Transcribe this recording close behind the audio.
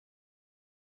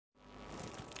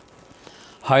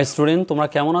High student, তোমরা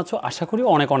কেমন আছো? আশা করি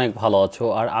অনেক অনেক ভালো আছো।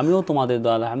 আর আমিও তোমাদের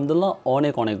দোয়া আলহামদুলিল্লাহ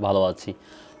অনেক অনেক ভালো আছি।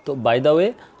 তো বাই দ্য ওয়ে,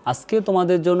 আজকে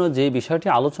তোমাদের জন্য যে বিষয়টি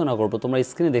আলোচনা করব, তোমরা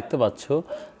স্ক্রিনে দেখতে পাচ্ছ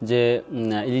যে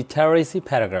ইলিটারেসি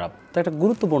প্যারাগ্রাফ। তো একটা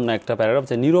গুরুত্বপূর্ণ একটা প্যারাগ্রাফ,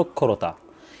 যে নিরক্ষরতা।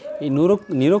 এই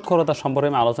নিরক্ষরতা সম্পর্কে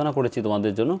আমি আলোচনা করেছি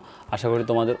তোমাদের জন্য। আশা করি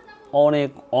তোমাদের অনেক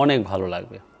অনেক ভালো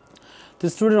লাগবে। তো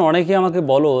স্টুডেন্ট, অনেকেই আমাকে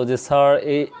বলো যে স্যার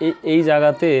এই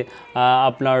জায়গাতে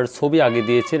আপনার ছবি আগে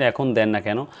দিয়েছেন, এখন দেন না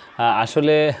কেন?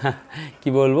 আসলে কি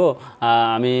বলবো,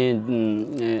 আমি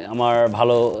আমার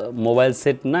ভালো মোবাইল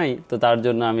সেট নাই, তো তার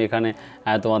জন্য আমি এখানে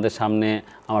তোমাদের সামনে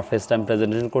আমার ফার্স্ট টাইম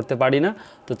প্রেজেন্টেশন করতে পারি না।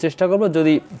 তো চেষ্টা করব,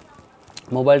 যদি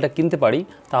মোবাইলটা কিনতে পারি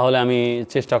তাহলে আমি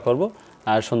চেষ্টা করব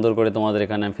আর সুন্দর করে তোমাদের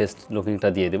এখানে ফেস লুকিংটা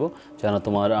দিয়ে দেবো, যেন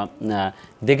তোমরা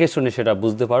দেখে শুনে সেটা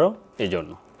বুঝতে পারো, এই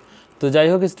জন্য। তো যাই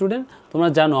হোক স্টুডেন্ট, তোমরা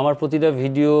জানো আমার প্রতিটা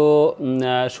ভিডিও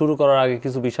শুরু করার আগে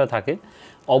কিছু বিষয় থাকে।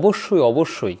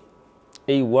 অবশ্যই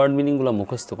এই ওয়ার্ড মিনিংগুলো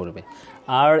মুখস্থ করবে।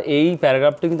 আর এই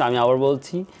প্যারাগ্রাফটা কিন্তু আমি আবার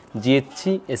বলছি,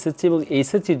 জিএসসি, এসএসসি এবং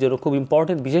এইচএসসির জন্য খুব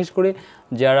ইম্পর্টেন্ট, বিশেষ করে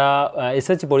যারা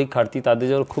এসএসসি পরীক্ষার্থী তাদের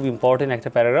জন্য খুব ইম্পর্টেন্ট একটা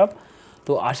প্যারাগ্রাফ।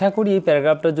 তো আশা করি এই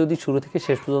প্যারাগ্রাফটা যদি শুরু থেকে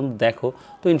শেষ পর্যন্ত দেখো,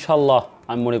 তো ইনশাল্লাহ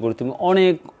আমি মনে করি তুমি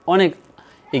অনেক অনেক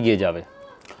এগিয়ে যাবে।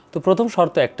 তো প্রথম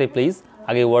শর্ত একটাই, প্লিজ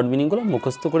আগে ওয়ার্ড মিনিংগুলো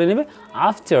মুখস্থ করে নেবে।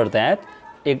 আফটার দ্যাট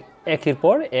একের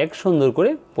পর এক সুন্দর করে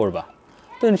পড়বা,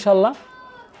 তো ইনশাল্লাহ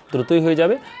দ্রুতই হয়ে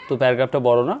যাবে। তো প্যারাগ্রাফটা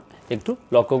বড় না, একটু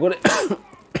লক্ষ্য করে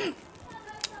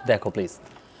দেখো প্লিজ।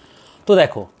 তো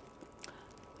দেখো,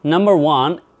 নাম্বার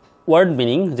 1 ওয়ার্ড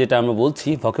মিনিং যেটা আমরা বলছি,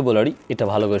 ভোকাবুলারি, এটা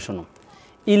ভালো করে শোনো।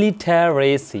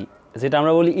 ইলিটারেসি, যেটা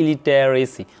আমরা বলি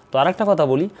ইলিটারেসি। তো আরেকটা কথা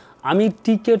বলি, আমি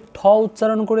টিকে ঠ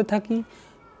উচ্চারণ করে থাকি,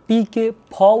 পিকে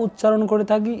ফ উচ্চারণ করে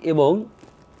থাকি, এবং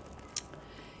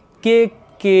কে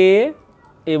কে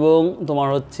এবং তোমার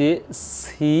হচ্ছে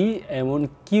সি এবং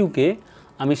কিউকে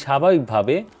আমি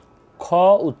স্বাভাবিকভাবে খ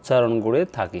উচ্চারণ করে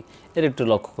থাকি। এর একটু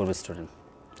লক্ষ্য করবে স্টুডেন্ট।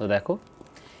 তো দেখো,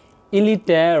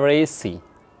 ইলিটারেসি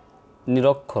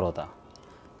নিরক্ষরতা,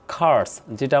 কার্স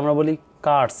যেটা আমরা বলি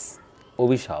কার্স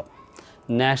অভিশাপ,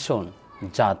 ন্যাশন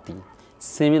জাতি,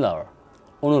 সিমিলার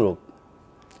অনুরূপ,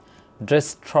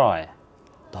 ডেস্ট্রয়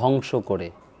ধ্বংস করে,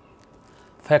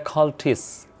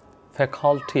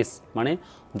 ফ্যাকাল্টিস মানে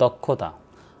দক্ষতা,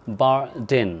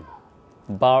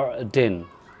 বারডেন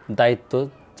দায়িত্ব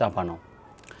চাপানো,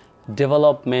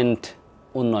 ডেভেলপমেন্ট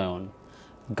উন্নয়ন,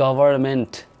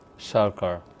 গভর্নমেন্ট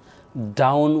সরকার,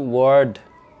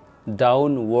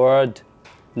 ডাউনওয়ার্ড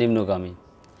নিম্নগামী,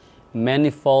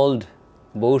 ম্যানিফোল্ড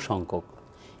বহু সংখ্যক,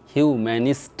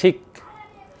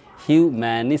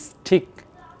 হিউম্যানিস্টিক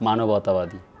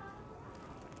মানবতাবাদী,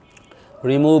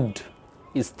 রিমুভড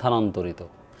স্থানান্তরিত,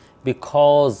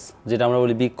 বিকজ যেটা আমরা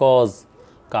বলি বিকজ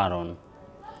কারণ,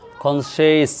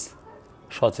 কনসিয়াস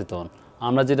সচেতন,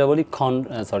 আমরা যেটা বলি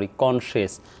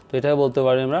কনসিয়াস, তো এটা বলতে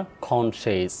পারি আমরা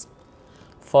কনসিয়াস,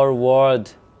 ফরওয়ার্ড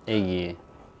এগিয়ে,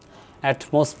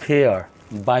 অ্যাটমসফিয়ার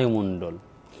বায়ুমণ্ডল,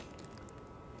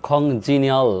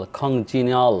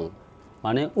 কংজিনিয়াল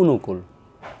মানে অনুকূল।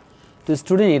 তো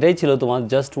স্টুডেন্ট, এটাই ছিল তোমার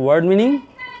জাস্ট ওয়ার্ড মিনিং।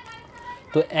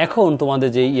 তো এখন তোমাদের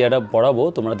যে ইয়াটা পড়াবো,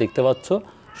 তোমরা দেখতে পাচ্ছ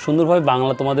সুন্দরভাবে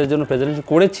বাংলা তোমাদের জন্য প্রেজেন্টেশন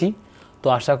করেছি, তো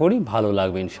আশা করি ভালো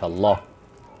লাগবে ইনশাল্লাহ।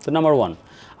 তো নাম্বার 1,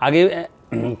 আগে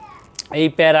এই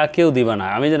প্যারা কেউ দিবা না,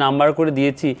 আমি যে নাম্বার করে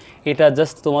দিয়েছি এটা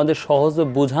জাস্ট তোমাদের সহজে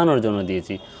বোঝানোর জন্য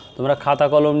দিয়েছি। তোমরা খাতা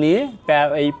কলম নিয়ে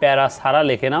এই প্যারা ছাড়া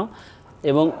লিখে নাও,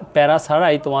 এবং প্যারা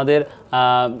ছাড়াই তোমাদের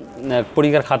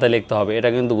পরীক্ষার খাতায় লিখতে হবে, এটা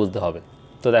কিন্তু বুঝতে হবে।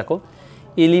 তো দেখো,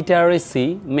 illiteracy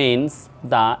means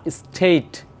the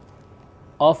state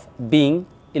of being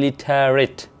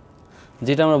illiterate,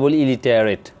 যেটা আমরা বলি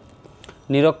ইলিটারেট।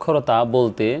 নিরক্ষরতা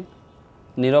বলতে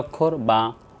নিরক্ষর বা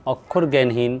অক্ষর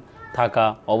জ্ঞানহীন থাকা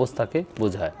অবস্থাকে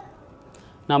বোঝায়।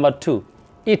 Number 2,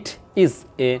 it is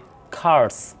a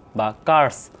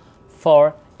curse for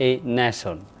a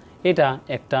nation, এটা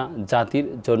একটা জাতির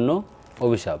জন্য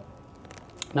অভিশাপ।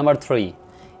 Number 3,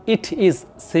 it is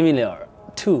similar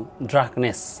to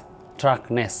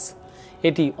darkness,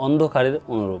 এটি অন্ধকারের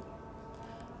অনুরূপ।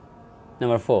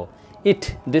 Number 4, it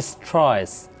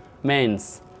destroys man's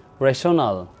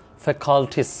rational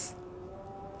faculties,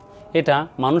 এটা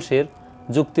মানুষের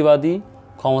যুক্তিবাদী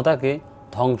ক্ষমতাকে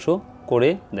ধ্বংস করে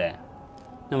দেয়।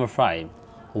 Number 5,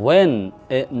 when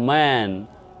a man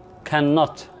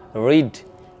cannot read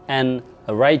and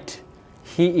write,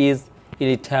 he is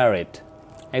illiterate,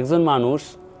 একজন মানুষ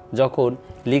যখন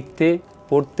লিখতে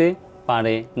পড়তে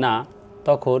পারে না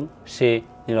তখন সে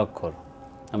নিরক্ষর।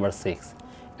 Number 6,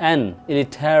 an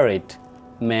illiterate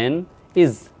man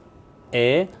is a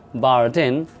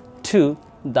burden to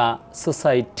the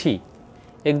society,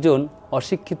 একজন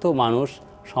অশিক্ষিত মানুষ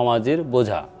সমাজের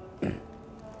বোঝা।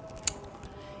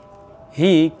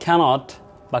 হি ক্যানট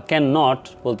বা ক্যান নট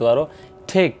বলতে পারো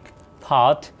take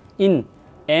part in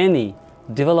any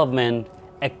development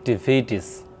activities,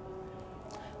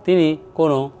 তিনি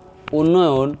কোনো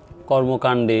উন্নয়ন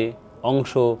কর্মকাণ্ডে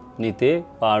অংশ নিতে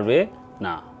পারবে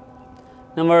না।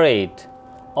 Number 8,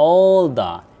 all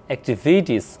the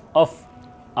activities of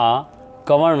a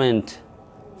government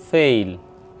fail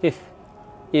if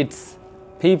its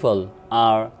people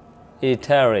are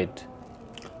illiterate,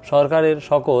 সরকারের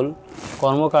সকল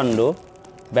কর্মকাণ্ড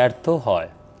ব্যর্থ হয়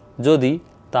যদি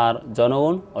তার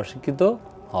জনগণ অশিক্ষিত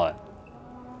হয়।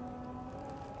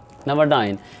 Number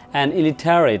 9, an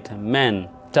illiterate man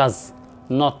does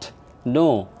not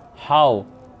know how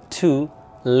to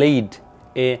lead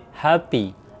a happy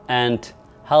and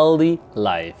healthy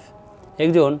life,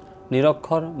 একজন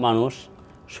নিরক্ষর মানুষ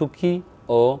সুখী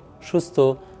ও সুস্থ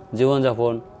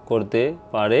জীবনযাপন করতে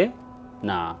পারে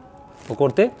না ও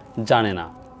করতে জানে না।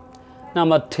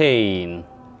 Number 10,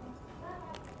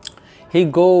 he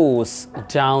goes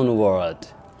downward,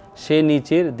 সে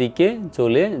নিচের দিকে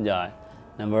চলে যায়।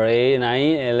 Number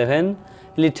 9, 11,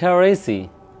 illiteracy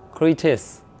creates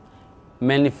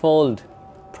manifold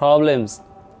problems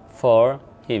for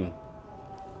him,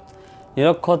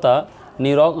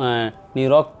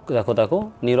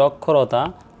 নিরক্ষরতা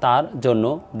তার জন্য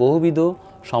বহুবিধ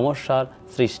সমস্যার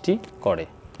সৃষ্টি করে।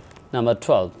 Number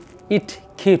 12, it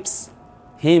keeps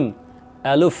him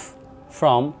aloof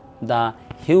from the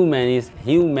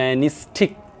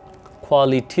humanistic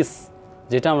qualities,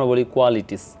 যেটা আমরা বলি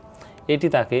কোয়ালিটিস, এটি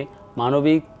তাকে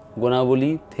মানবিক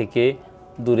গুণাবলী থেকে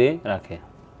দূরে রাখে।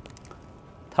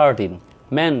 13,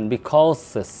 man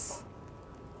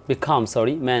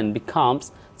becomes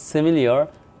similar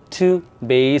to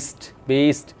beast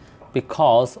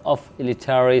because of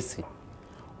illiteracy,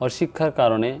 অশিক্ষার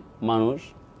কারণে মানুষ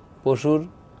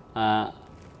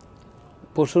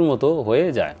পশুর মতো হয়ে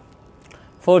যায়।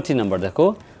 14 নম্বর দেখো,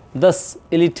 thus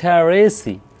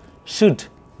illiteracy should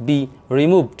be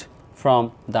removed from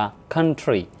the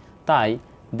country, তাই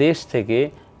দেশ থেকে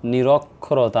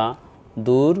নিরক্ষরতা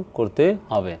দূর করতে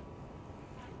হবে।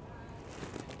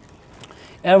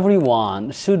 Everyone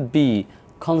should be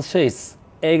conscious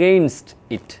against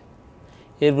it,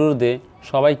 এর বিরুদ্ধে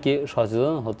সবাইকে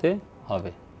সচেতন হতে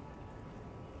হবে।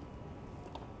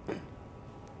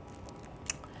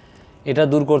 এটা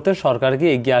দূর করতে সরকারকে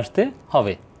এগিয়ে আসতে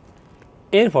হবে।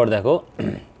 এরপর দেখো,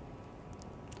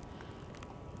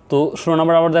 তো 16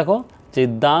 নম্বর আবার দেখো যে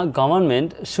the government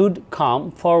should come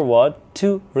forward to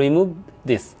remove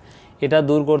this, এটা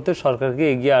দূর করতে সরকারকে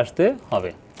এগিয়ে আসতে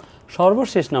হবে।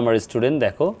 সর্বশেষ নাম্বার স্টুডেন্ট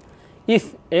দেখো, if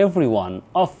everyone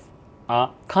of a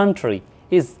country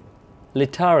is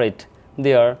literate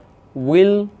there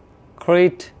will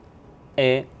create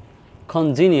a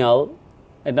কনজিনিয়াল,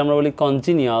 এটা আমরা বলি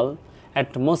কনজিনিয়াল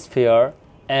অ্যাটমসফিয়ার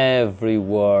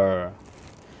এভরিওয়ার।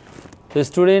 তো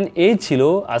স্টুডেন্ট এই ছিল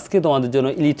আজকে তোমাদের জন্য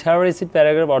ইলিটারেসি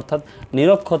প্যারাগ্রাফ অর্থাৎ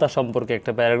নিরক্ষরতা সম্পর্কে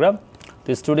একটা প্যারাগ্রাফ। তো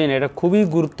স্টুডেন্ট এটা খুবই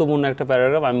গুরুত্বপূর্ণ একটা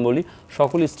প্যারাগ্রাফ, আমি বলি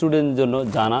সকল স্টুডেন্টের জন্য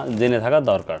জেনে থাকা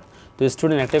দরকার। তো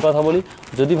স্টুডেন্ট একটাই কথা বলি,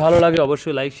 যদি ভালো লাগে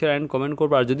অবশ্যই লাইক শেয়ার অ্যান্ড কমেন্ট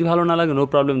করবো, আর যদি ভালো না লাগে নো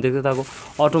প্রবলেম, দেখতে থাকো,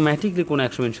 অটোমেটিকলি কোনো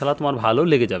একসময় ইনশাল্লাহ তোমার ভালো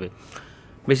লেগে যাবে।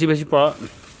 বেশি বেশি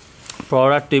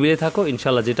পড়ার টেবিলে থাকো,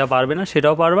 ইনশাল্লাহ যেটা পারবে না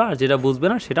সেটাও পারবা, আর যেটা বুঝবে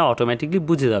না সেটা অটোমেটিকলি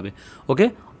বুঝে যাবে। ওকে,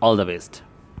 অল দ্য বেস্ট।